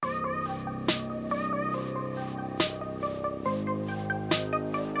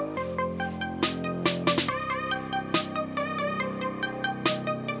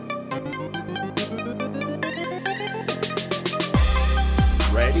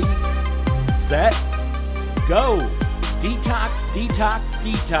set, go! Detox, detox,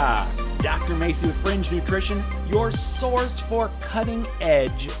 detox. Dr. Macy with Fringe Nutrition, your source for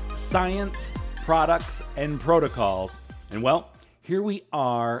cutting-edge science, products, and protocols. And well, here we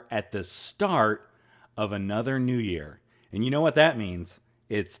are at the start of another new year. And you know what that means?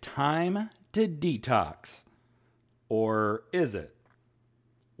 It's time to detox. Or is it?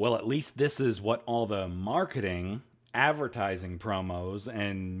 Well, at least this is what all the marketing, advertising promos,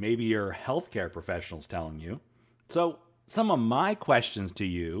 and maybe your healthcare professionals telling you. So some of my questions to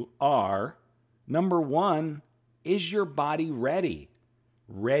you are, number one, is your body ready?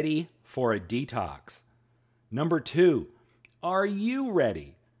 Ready for a detox? Number two, are you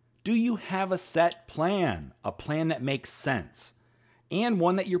ready? Do you have a set plan? A plan that makes sense? And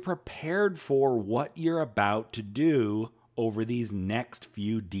one that you're prepared for what you're about to do over these next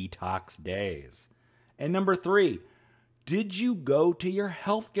few detox days? And number three, did you go to your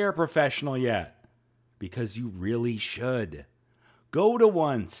healthcare professional yet? Because you really should. Go to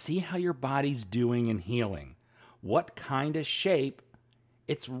one, see how your body's doing and healing, what kind of shape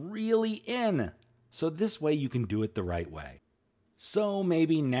it's really in, so this way you can do it the right way. So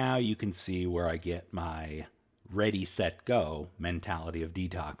maybe now you can see where I get my ready, set, go mentality of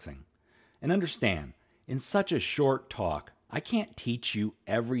detoxing. And understand, in such a short talk, I can't teach you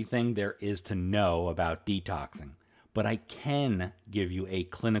everything there is to know about detoxing, but I can give you a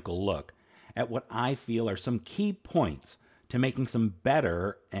clinical look at what I feel are some key points to making some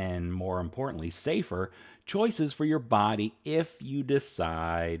better and, more importantly, safer choices for your body if you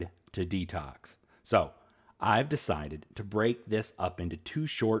decide to detox. So, I've decided to break this up into two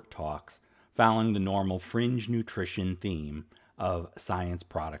short talks following the normal Fringe Nutrition theme of science,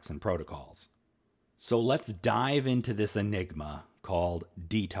 products, and protocols. So let's dive into this enigma called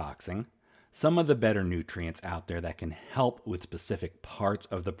detoxing, some of the better nutrients out there that can help with specific parts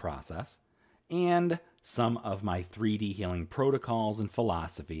of the process, and some of my 3D healing protocols and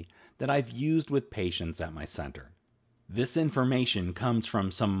philosophy that I've used with patients at my center. This information comes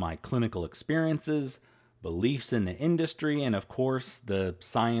from some of my clinical experiences, beliefs in the industry, and of course, the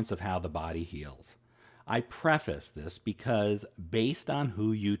science of how the body heals. I preface this because based on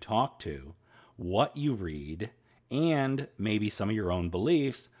who you talk to, what you read, and maybe some of your own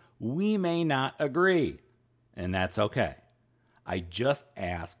beliefs, we may not agree, and that's okay. I just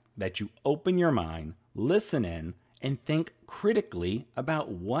ask that you open your mind, listen in, and think critically about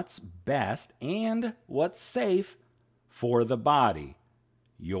what's best and what's safe for the body,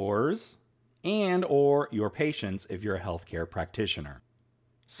 yours and or your patients if you're a healthcare practitioner.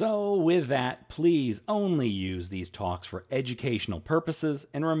 So with that, please only use these talks for educational purposes,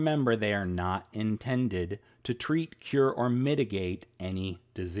 and remember they are not intended to treat, cure, or mitigate any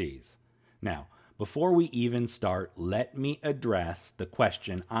disease. Now, before we even start, let me address the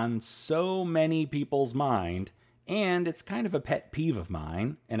question on so many people's mind, and it's kind of a pet peeve of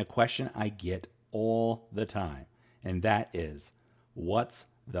mine, and a question I get all the time, and that is, what's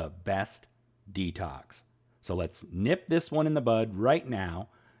the best detox? So let's nip this one in the bud right now.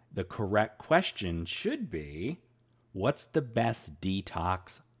 The correct question should be, what's the best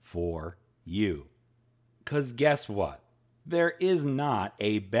detox for you? Because guess what? There is not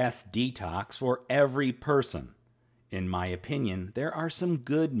a best detox for every person. In my opinion, there are some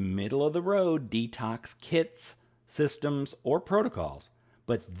good middle-of-the-road detox kits, systems, or protocols,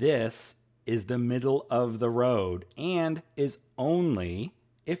 but this is the middle of the road and is only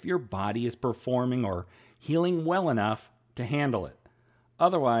if your body is performing or healing well enough to handle it.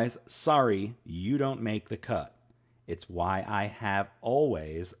 Otherwise, sorry, you don't make the cut. It's why I have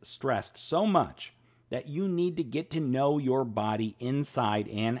always stressed so much that you need to get to know your body inside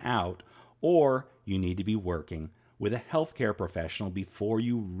and out, or you need to be working with a healthcare professional before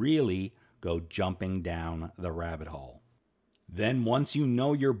you really go jumping down the rabbit hole. Then once you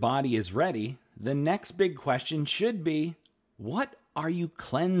know your body is ready, the next big question should be, what are you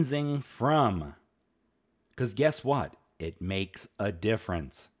cleansing from? Because guess what? It makes a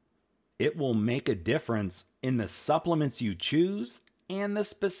difference. It will make a difference in the supplements you choose and the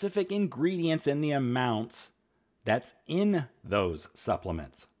specific ingredients and the amounts that's in those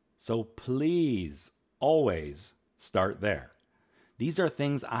supplements. So please always start there. These are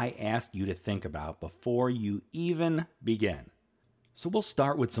things I ask you to think about before you even begin. So we'll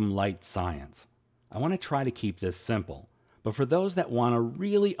start with some light science. I want to try to keep this simple, but for those that want to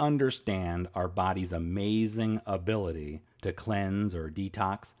really understand our body's amazing ability to cleanse or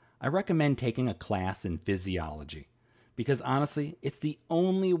detox, I recommend taking a class in physiology, because honestly, it's the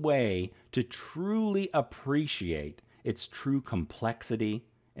only way to truly appreciate its true complexity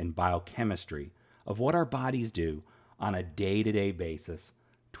and biochemistry of what our bodies do on a day-to-day basis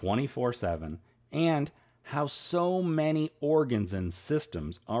 24/7, and how so many organs and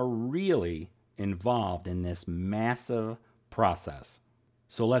systems are really involved in this massive process.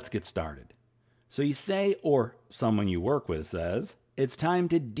 So let's get started. So you say, or someone you work with says, it's time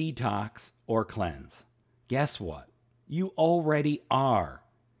to detox or cleanse. Guess what? You already are.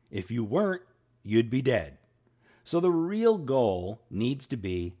 If you weren't, you'd be dead. So the real goal needs to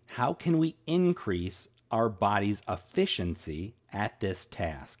be, how can we increase our body's efficiency at this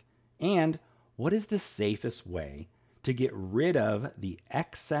task? And what is the safest way to get rid of the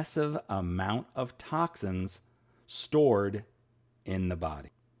excessive amount of toxins stored in the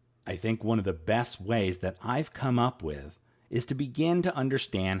body? I think one of the best ways that I've come up with is to begin to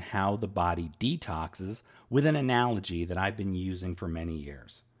understand how the body detoxes with an analogy that I've been using for many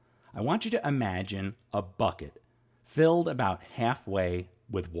years. I want you to imagine a bucket filled about halfway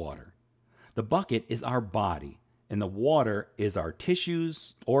with water. The bucket is our body, and the water is our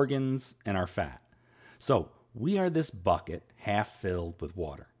tissues, organs, and our fat. So we are this bucket half filled with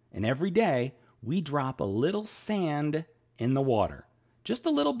water. And every day, we drop a little sand in the water. Just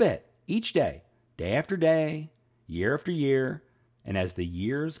a little bit each day, day after day, year after year. And as the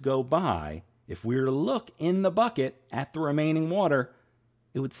years go by, if we were to look in the bucket at the remaining water,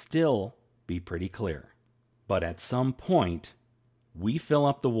 it would still be pretty clear. But at some point, we fill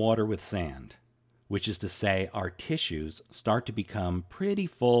up the water with sand, which is to say our tissues start to become pretty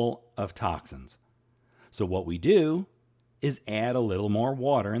full of toxins. So what we do is add a little more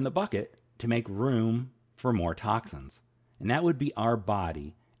water in the bucket to make room for more toxins. And that would be our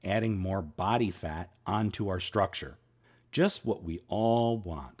body adding more body fat onto our structure. Just what we all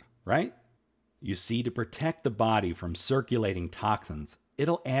want, right? You see, to protect the body from circulating toxins,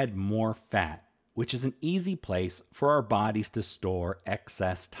 it'll add more fat, which is an easy place for our bodies to store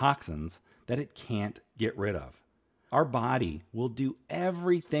excess toxins that it can't get rid of. Our body will do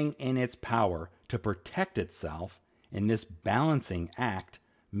everything in its power to protect itself, and this balancing act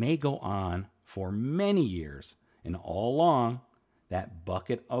may go on for many years. And all along, that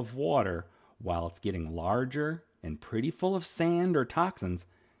bucket of water, while it's getting larger and pretty full of sand or toxins,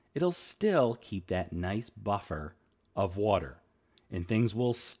 it'll still keep that nice buffer of water. And things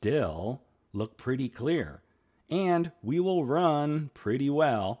will still look pretty clear. And we will run pretty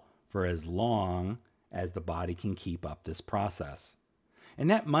well for as long as the body can keep up this process. And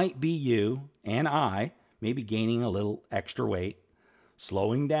that might be you and I, maybe gaining a little extra weight,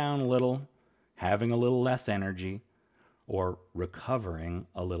 slowing down a little, having a little less energy, or recovering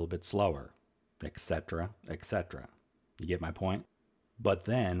a little bit slower, etc., etc. You get my point? But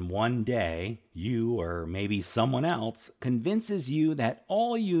then one day, you or maybe someone else convinces you that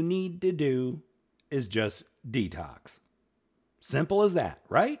all you need to do is just detox. Simple as that,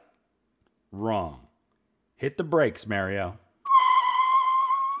 right? Wrong. Hit the brakes, Mario.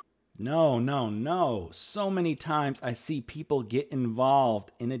 No. So many times I see people get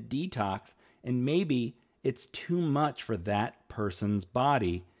involved in a detox, and maybe it's too much for that person's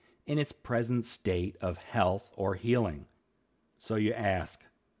body in its present state of health or healing. So you ask,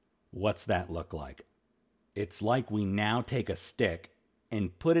 what's that look like? It's like we now take a stick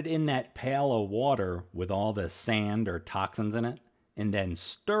and put it in that pail of water with all the sand or toxins in it, and then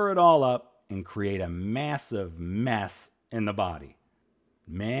stir it all up and create a massive mess in the body.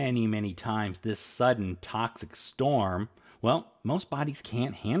 Many times this sudden toxic storm, well, most bodies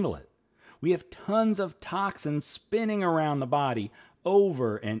can't handle it. We have tons of toxins spinning around the body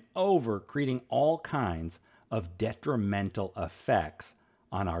over and over, creating all kinds of detrimental effects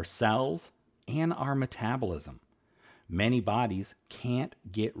on our cells and our metabolism. Many bodies can't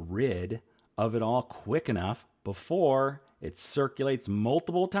get rid of it all quick enough before it circulates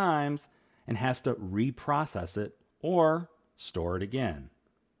multiple times and has to reprocess it or store it again.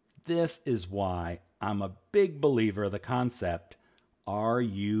 This is why I'm a big believer of the concept, are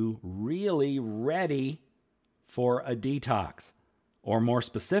you really ready for a detox? Or more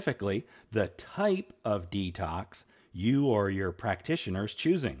specifically, the type of detox you or your practitioner is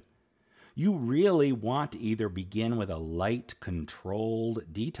choosing. You really want to either begin with a light,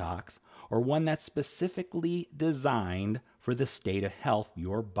 controlled detox or one that's specifically designed for the state of health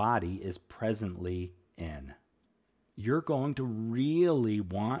your body is presently in. You're going to really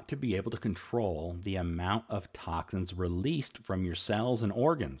want to be able to control the amount of toxins released from your cells and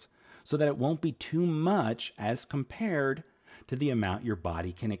organs so that it won't be too much as compared to the amount your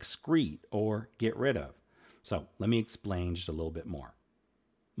body can excrete or get rid of. So let me explain just a little bit more.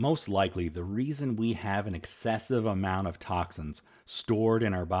 Most likely, the reason we have an excessive amount of toxins stored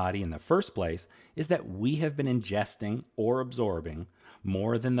in our body in the first place is that we have been ingesting or absorbing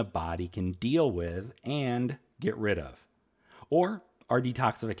more than the body can deal with and get rid of. Or our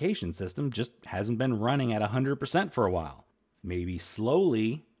detoxification system just hasn't been running at 100% for a while. Maybe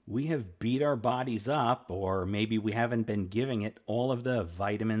slowly we have beat our bodies up, or maybe we haven't been giving it all of the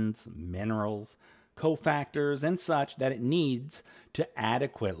vitamins, minerals, cofactors, and such that it needs to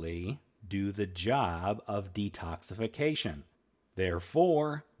adequately do the job of detoxification.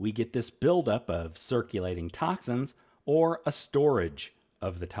 Therefore, we get this buildup of circulating toxins or a storage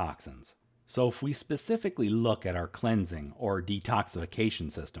of the toxins. So if we specifically look at our cleansing or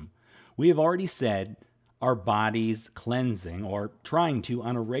detoxification system, we have already said our body's cleansing or trying to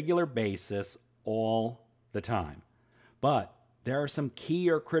on a regular basis all the time. But there are some key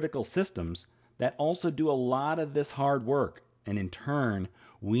or critical systems that also do a lot of this hard work, and in turn,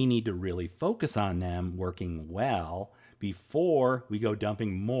 we need to really focus on them working well before we go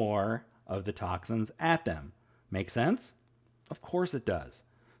dumping more of the toxins at them. Make sense? Of course it does.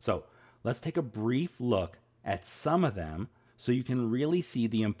 So let's take a brief look at some of them so you can really see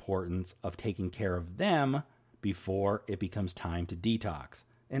the importance of taking care of them before it becomes time to detox.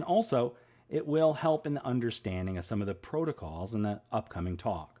 And also, it will help in the understanding of some of the protocols in the upcoming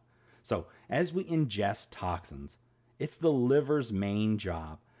talk. So as we ingest toxins, it's the liver's main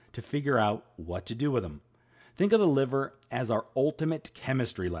job to figure out what to do with them. Think of the liver as our ultimate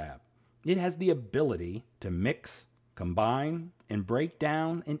chemistry lab. It has the ability to mix, combine, and break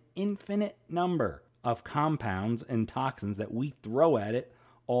down an infinite number of compounds and toxins that we throw at it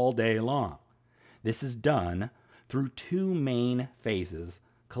all day long. This is done through two main phases,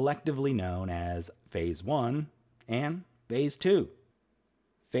 collectively known as Phase 1 and Phase 2.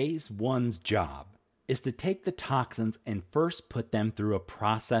 Phase 1's job is to take the toxins and first put them through a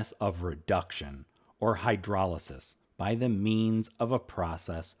process of reduction or hydrolysis by the means of a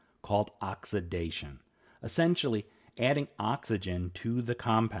process called oxidation, essentially adding oxygen to the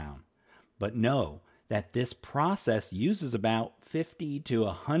compound. But know that this process uses about 50 to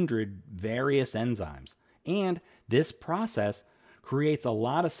 100 various enzymes, and this process creates a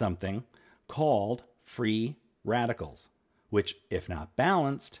lot of something called free radicals, which, if not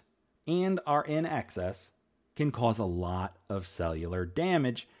balanced and are in excess, can cause a lot of cellular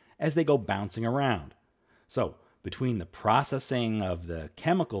damage as they go bouncing around. So, between the processing of the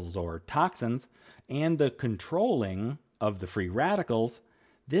chemicals or toxins and the controlling of the free radicals,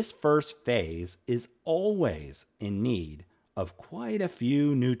 this first phase is always in need of quite a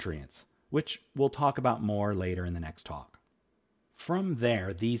few nutrients, which we'll talk about more later in the next talk. From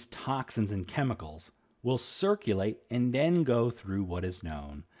there, these toxins and chemicals will circulate and then go through what is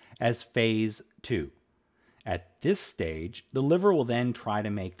known as Phase 2. At this stage, the liver will then try to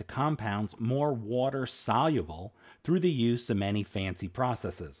make the compounds more water soluble through the use of many fancy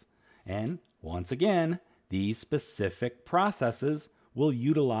processes. And once again, these specific processes will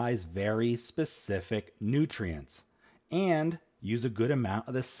utilize very specific nutrients and use a good amount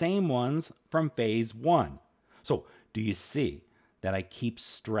of the same ones from Phase 1. So, do you see that I keep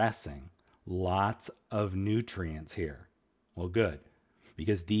stressing lots of nutrients here? Well, good,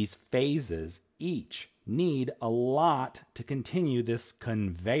 because these phases each need a lot to continue this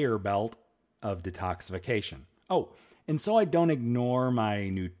conveyor belt of detoxification. Oh, and so I don't ignore my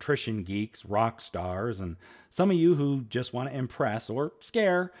nutrition geeks, rock stars, and some of you who just want to impress or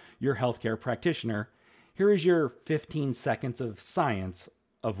scare your healthcare practitioner, here is your 15 seconds of science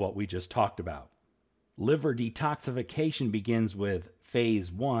of what we just talked about. Liver detoxification begins with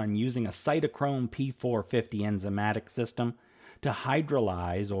Phase 1 using a cytochrome P450 enzymatic system to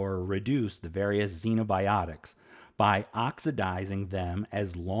hydrolyze or reduce the various xenobiotics by oxidizing them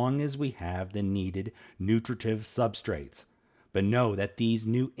as long as we have the needed nutritive substrates. But know that these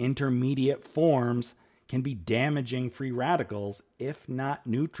new intermediate forms can be damaging free radicals if not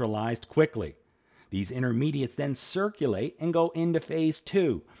neutralized quickly. These intermediates then circulate and go into Phase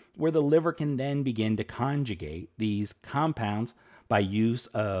 2, where the liver can then begin to conjugate these compounds by use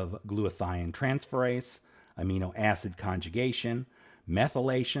of glutathione transferase, amino acid conjugation,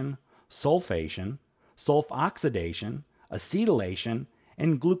 methylation, sulfation, sulfoxidation, acetylation,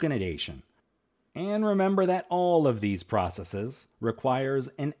 and gluconidation. And remember that all of these processes requires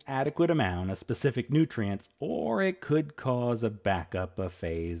an adequate amount of specific nutrients, or it could cause a backup of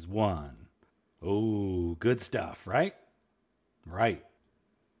Phase 1. Oh, good stuff, right? Right.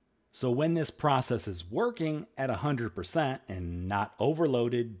 So when this process is working at 100% and not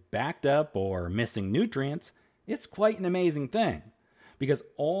overloaded, backed up, or missing nutrients, it's quite an amazing thing, because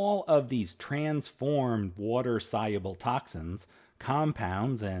all of these transformed water-soluble toxins,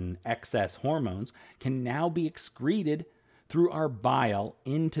 compounds, and excess hormones can now be excreted through our bile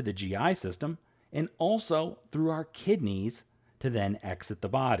into the GI system and also through our kidneys to then exit the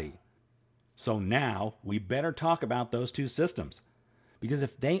body. So now we better talk about those two systems. Because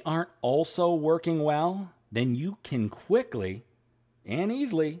if they aren't also working well, then you can quickly and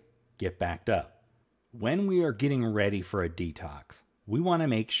easily get backed up. When we are getting ready for a detox, we want to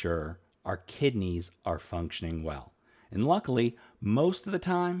make sure our kidneys are functioning well. And luckily, most of the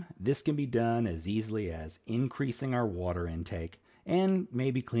time, this can be done as easily as increasing our water intake and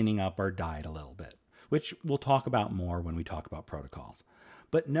maybe cleaning up our diet a little bit, which we'll talk about more when we talk about protocols.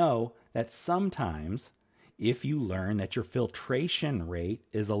 But know that sometimes, if you learn that your filtration rate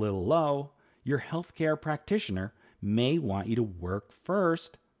is a little low, your healthcare practitioner may want you to work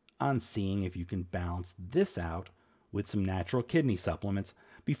first on seeing if you can balance this out with some natural kidney supplements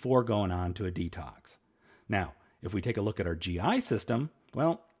before going on to a detox. Now, if we take a look at our GI system,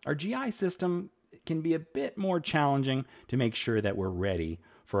 well, our GI system can be a bit more challenging to make sure that we're ready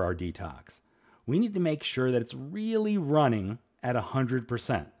for our detox. We need to make sure that it's really running at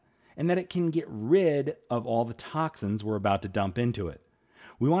 100% and that it can get rid of all the toxins we're about to dump into it.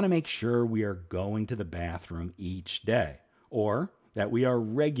 We want to make sure we are going to the bathroom each day, or that we are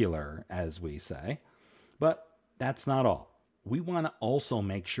regular, as we say. But that's not all. We want to also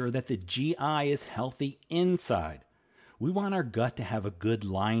make sure that the GI is healthy inside. We want our gut to have a good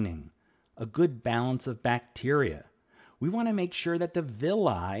lining, a good balance of bacteria. We want to make sure that the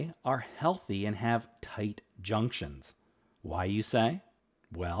villi are healthy and have tight junctions. Why, you say?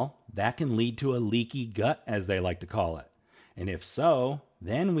 Well, that can lead to a leaky gut, as they like to call it. And if so,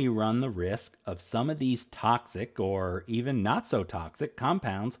 then we run the risk of some of these toxic or even not so toxic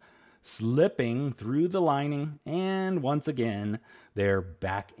compounds slipping through the lining, and once again, they're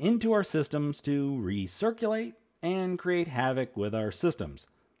back into our systems to recirculate and create havoc with our systems,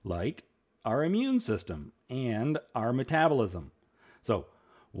 like our immune system and our metabolism. So,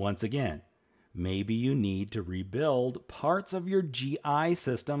 once again, maybe you need to rebuild parts of your GI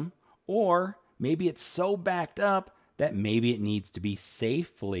system, or maybe it's so backed up that maybe it needs to be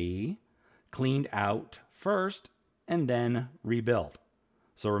safely cleaned out first and then rebuilt.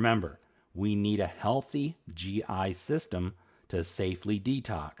 So remember, we need a healthy GI system to safely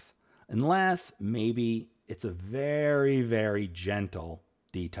detox, unless maybe it's a very, very gentle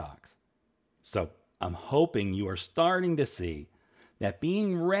detox. So I'm hoping you are starting to see that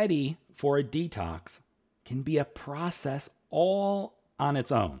being ready for a detox can be a process all on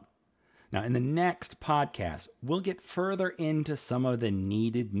its own. Now, in the next podcast, we'll get further into some of the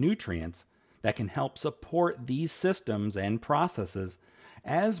needed nutrients that can help support these systems and processes,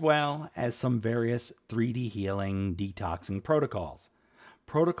 as well as some various 3D healing detoxing protocols.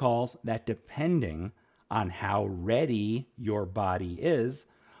 Protocols that, depending on how ready your body is,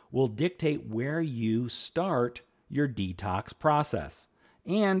 will dictate where you start your detox process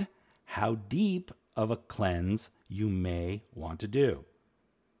and how deep of a cleanse you may want to do.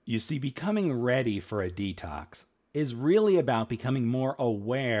 You see, becoming ready for a detox is really about becoming more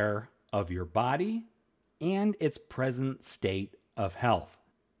aware of your body and its present state of health.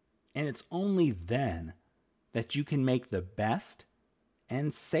 And it's only then that you can make the best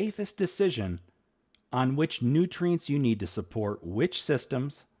and safest decision on which nutrients you need to support which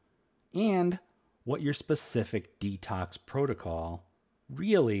systems and what your specific detox protocol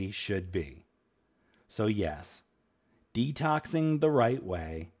really should be. So yes, detoxing the right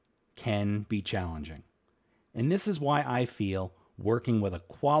way can be challenging. And this is why I feel working with a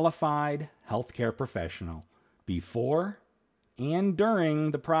qualified healthcare professional before and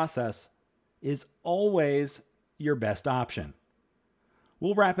during the process is always your best option.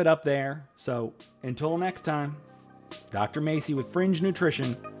 We'll wrap it up there. So until next time, Dr. Macy with Fringe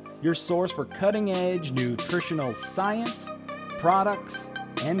Nutrition, your source for cutting-edge nutritional science, products,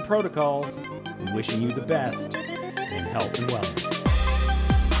 and protocols, and wishing you the best in health and wellness.